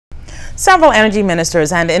Several energy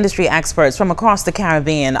ministers and industry experts from across the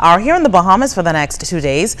Caribbean are here in the Bahamas for the next 2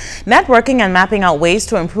 days, networking and mapping out ways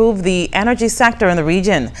to improve the energy sector in the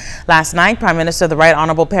region. Last night, Prime Minister the Right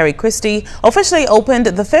Honorable Perry Christie officially opened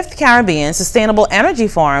the 5th Caribbean Sustainable Energy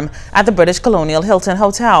Forum at the British Colonial Hilton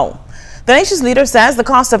Hotel. The nation's leader says the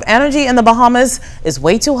cost of energy in the Bahamas is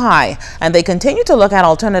way too high, and they continue to look at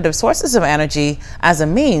alternative sources of energy as a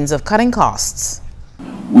means of cutting costs.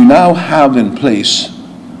 We now have in place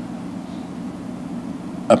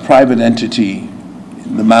a private entity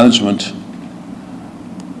in the management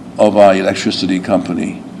of our electricity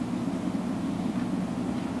company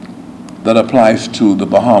that applies to the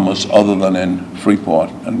Bahamas other than in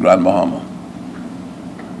Freeport and Grand Bahama.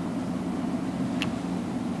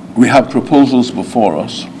 We have proposals before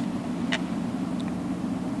us,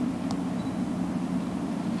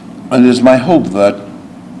 and it is my hope that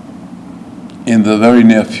in the very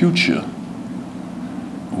near future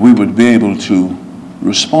we would be able to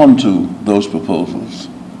respond to those proposals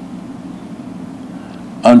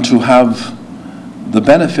and to have the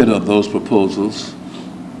benefit of those proposals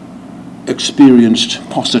experienced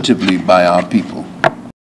positively by our people.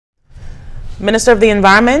 Minister of the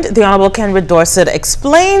Environment, the Honorable Kenred Dorsett,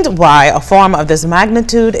 explained why a forum of this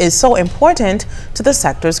magnitude is so important to the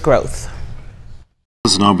sector's growth.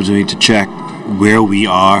 It's an opportunity to check where we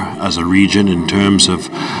are as a region in terms of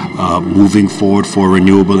moving forward for a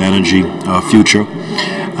renewable energy future.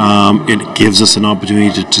 It gives us an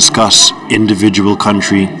opportunity to discuss individual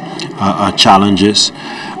country challenges,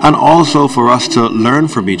 and also for us to learn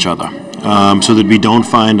from each other, so that we don't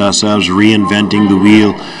find ourselves reinventing the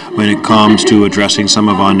wheel when it comes to addressing some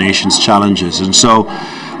of our nation's challenges. And so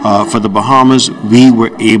for the Bahamas, we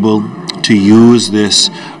were able to use this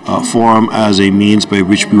forum as a means by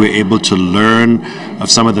which we were able to learn of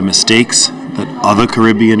some of the mistakes that other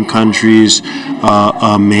Caribbean countries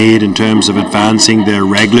made in terms of advancing their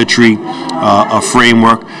regulatory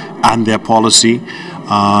framework and their policy.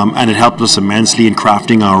 And it helped us immensely in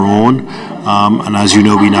crafting our own. And as you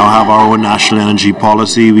know, we now have our own national energy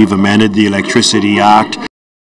policy. We've amended the Electricity Act.